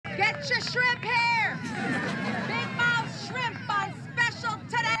Get your shrimp here! Big mouth shrimp on special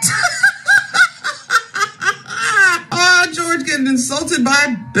today! Oh, George getting insulted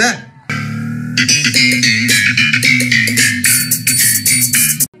by Bet.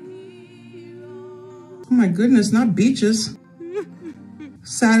 Oh my goodness, not Beaches.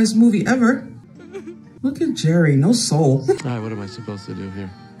 Saddest movie ever. Look at Jerry, no soul. All right, what am I supposed to do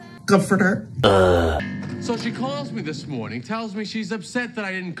here? Comfort her. So she calls me this morning, tells me she's upset that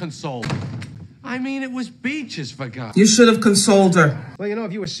I didn't console her. I mean, it was Beaches, for God. You should have consoled her. Well, you know,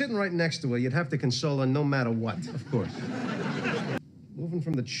 if you were sitting right next to her, you'd have to console her no matter what. Of course. Moving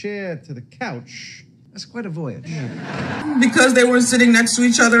from the chair to the couch, that's quite a voyage. Because they weren't sitting next to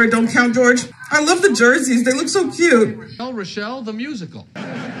each other, it don't count, George. I love the jerseys. They look so cute. Rochelle, the musical.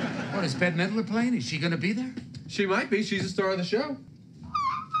 What, is Bette Midler playing? Is she going to be there? She might be. She's the star of the show.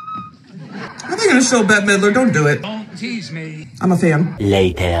 Are they gonna show Bette Midler? Don't do it. Don't tease me. I'm a fan.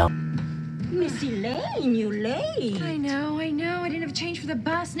 Later. Miss Elaine, you late. I know. I didn't have change for the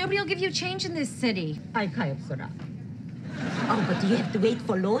bus. Nobody will give you change in this city. Oh, but you have to wait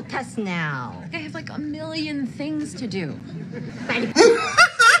for Lotus now. I have like a million things to do.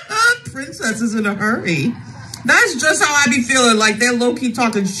 Princess is in a hurry. That's just how I be feeling, like they're low-key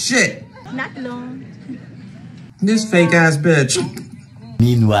talking shit. Not long. This fake-ass bitch.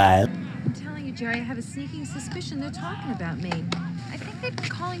 Meanwhile. I'm telling you, Jerry, I have a sneaking suspicion they're talking about me. I think they've been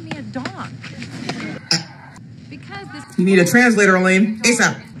calling me a dog. Because this... You need a translator, Elaine.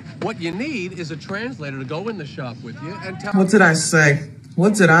 ASAP. What you need is a translator to go in the shop with you and tell... What did I say?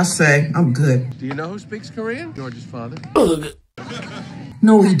 What did I say? I'm good. Do you know who speaks Korean? George's father.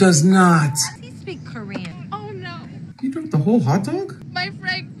 No, he does not. He speak Korean. Oh, no. You drank the whole hot dog? My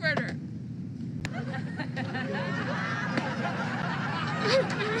Frankfurter.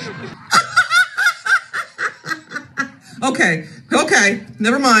 Okay,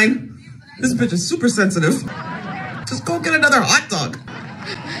 never mind. This bitch is super sensitive. Just go get another hot dog.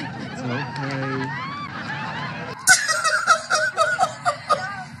 Okay.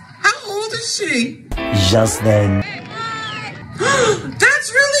 How old is she? Just then.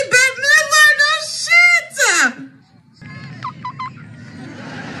 That's really Bette Midler, no shit!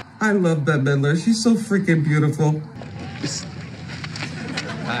 I love Bette Midler. She's so freaking beautiful.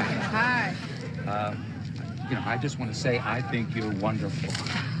 Hi. Hi. You know, I just want to say I think you're wonderful.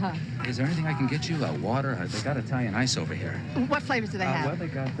 Is there anything I can get you? Water? They got Italian ice over here. What flavors do they have? Well, they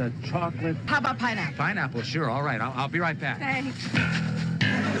got the chocolate. How about pineapple? Pineapple, sure. All right, I'll be right back. Thanks.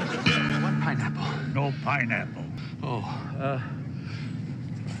 One pineapple. No pineapple.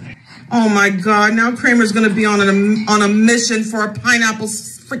 Oh my God! Now Kramer's gonna be on a mission for a pineapple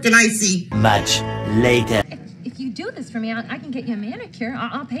freaking icy. Much later. If you do this for me, I can get you a manicure.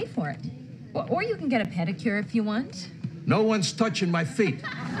 I'll pay for it. Or you can get a pedicure if you want. No one's touching my feet.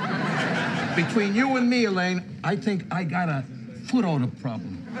 Between you and me, Elaine, I think I got a foot odor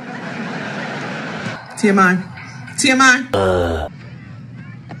problem. TMI. TMI.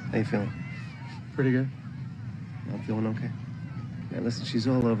 How you feeling? Pretty good. I'm feeling okay. Yeah, listen, she's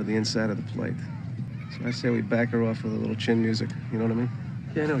all over the inside of the plate. So I say we back her off with a little chin music. You know what I mean?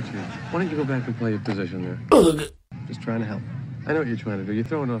 Yeah, I know what you mean. Why don't you go back and play your position there? Just trying to help. I know what you're trying to do. You're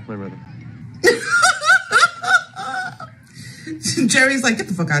throwing off my rhythm. Jerry's like, get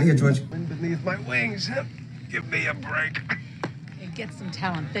the fuck out of here, George. Wind beneath my wings. Give me a break. Hey, get some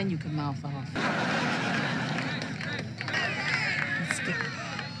talent, then you can mouth off.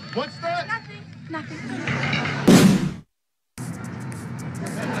 What's that? Nothing.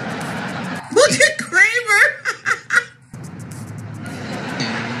 Look at Kramer.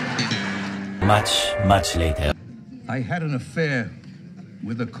 Much later. I had an affair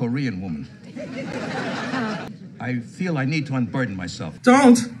with a Korean woman. I feel I need to unburden myself.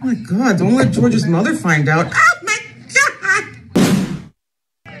 Don't. Oh my God, don't let George's mother find out. Oh my God.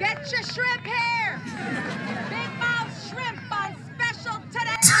 Get your shrimp here! Big mouth shrimp on special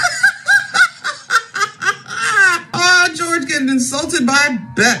today! Oh, George getting insulted by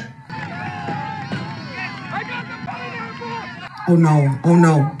Bet. Oh no, oh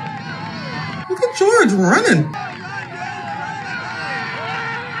no. Look at George running.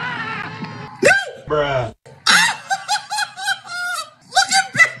 No! Bruh. Look at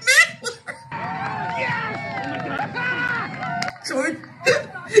Bette Midler. George.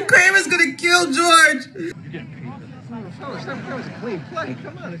 Kramer's gonna kill George. Fellas, that was a clean play.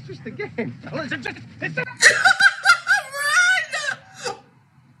 Come on, it's just a game. Fellas, it's a...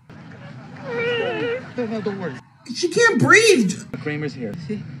 Run! Don't worry. She can't breathe. Kramer's here.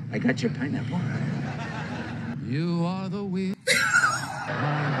 See? I got your pineapple. You are the wheel.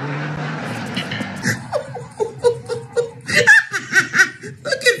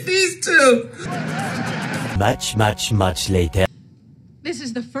 Look at these too. Much later. This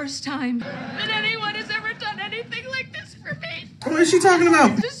is the first time that anyone has ever done anything like this for me. What is she talking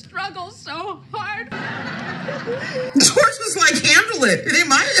about? To struggle so hard. George was like, handle it. It ain't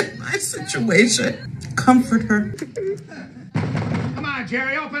my situation. Comfort her. Come on,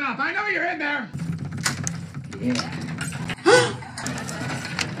 Jerry, open up. I know you're in there. Yeah.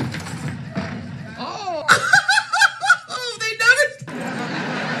 Oh,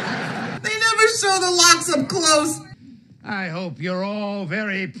 they never show the locks up close. I hope you're all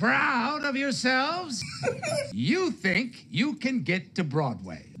very proud of yourselves. You think you can get to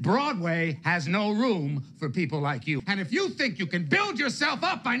Broadway. Broadway has no room for people like you. And if you think you can build yourself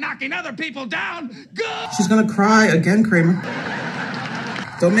up by knocking other people down, good. She's gonna cry again, Kramer.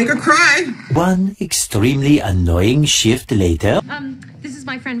 Don't make her cry. One extremely annoying shift later. This is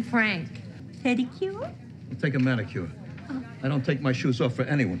my friend Frank. Pedicure? I'll take a manicure. I don't take my shoes off for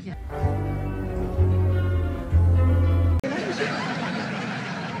anyone. Yeah.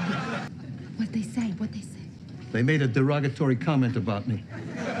 What they say? They made a derogatory comment about me.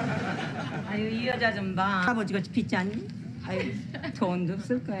 아유, 이 여자 좀 봐. 아버지가 피지 않니? 아유, 돈도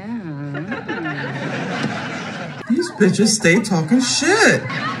없을 거야. These bitches stay talking shit.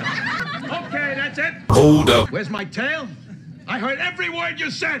 Okay, that's it. Hold up. Where's my tail? I heard every word you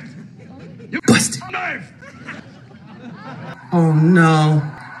said. You Busted. knife. Oh no.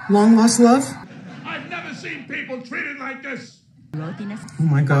 Long lost love? I've never seen people treated like this. Oh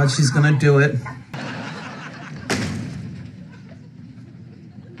my God, she's gonna do it.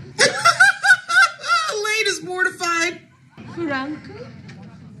 Elaine is mortified.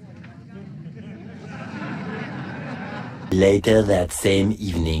 Later that same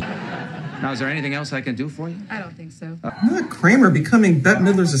evening. Now, is there anything else I can do for you? I don't think so. Not Kramer becoming Bette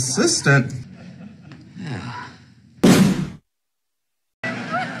Midler's assistant.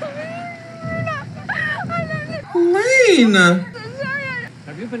 Elaine!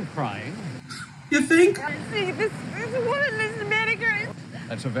 Have you been crying? You think? See, this woman is manicure.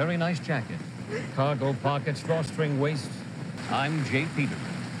 That's a very nice jacket. Cargo pockets, drawstring waist. I'm Jay Peter.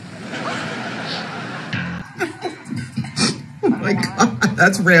 Oh my God,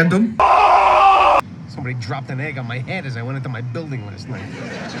 that's random. Somebody dropped an egg on my head as I went into my building last night.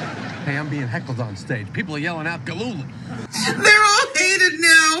 Hey, I'm being heckled on stage. People are yelling out Galooly. They're all hated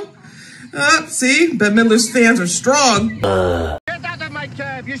now. See? Bette Midler's fans are strong. Get out of my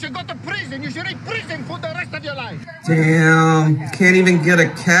cab. You should go to prison. You should eat prison for the rest of your life. Damn, can't even get a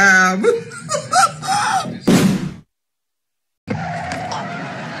cab.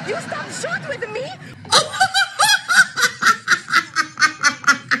 You stop short with me?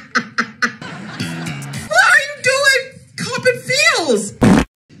 What are you doing? Copping feels.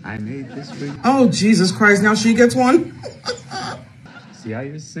 I made this for you. Oh, Jesus Christ, now she gets one? See how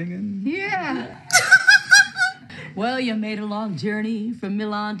you're singing? Yeah. Well, you made a long journey from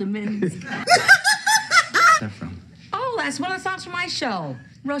Milan to Minsk. Where's that from? Oh, that's one of the songs from my show.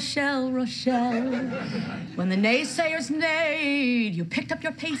 Rochelle, Rochelle. When the naysayers neighed, you picked up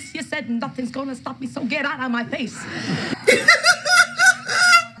your pace. You said, nothing's gonna stop me, so get out of my face.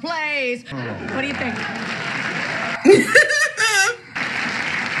 Plays. What do you think?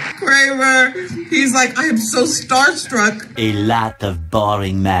 Kramer, he's like, I am so starstruck. A lot of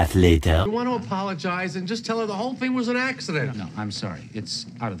boring math later. You want to apologize and just tell her the whole thing was an accident. No, I'm sorry. It's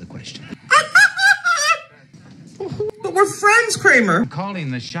out of the question. But we're friends, Kramer. I'm calling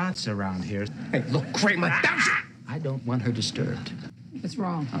the shots around here. Hey, look, Kramer, I don't want her disturbed. What's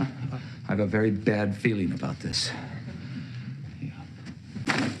wrong? I have a very bad feeling about this.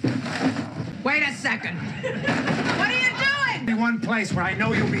 Wait a second. What are you doing? Only one place where I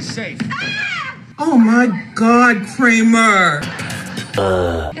know you'll be safe. Oh my God, Kramer.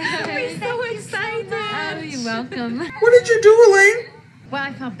 We're so excited. Oh, you're welcome. What did you do, Elaine? Well,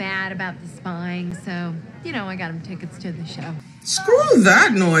 I felt bad about the spying, so, you know, I got him tickets to the show. Screw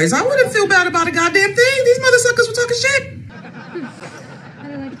that noise. I wouldn't feel bad about a goddamn thing. These mother suckers were talking shit. How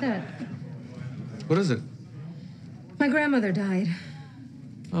do you like that? What is it? My grandmother died.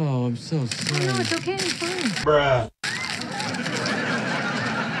 Oh, I'm so sorry. No, it's okay. It's fine. Bruh.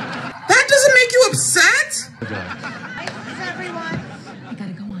 That doesn't make you upset? Thanks, everyone. I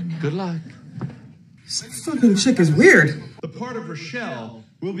gotta go on now. Good luck. This fucking chick is weird. The part of Rochelle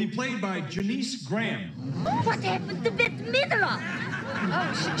will be played by Janice Graham. What happened to Bette Midler?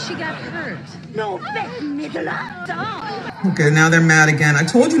 Oh, she got hurt. No, Bette Midler. Stop. Okay, now they're mad again. I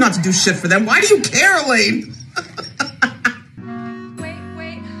told you not to do shit for them. Why do you care, Elaine?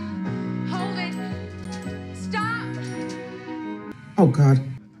 Wait. Hold it. Stop. Oh, God.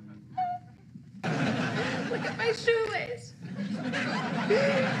 Look at my shoelace.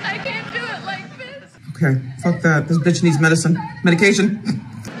 I can't do it like this. Okay, fuck that. This bitch needs medication.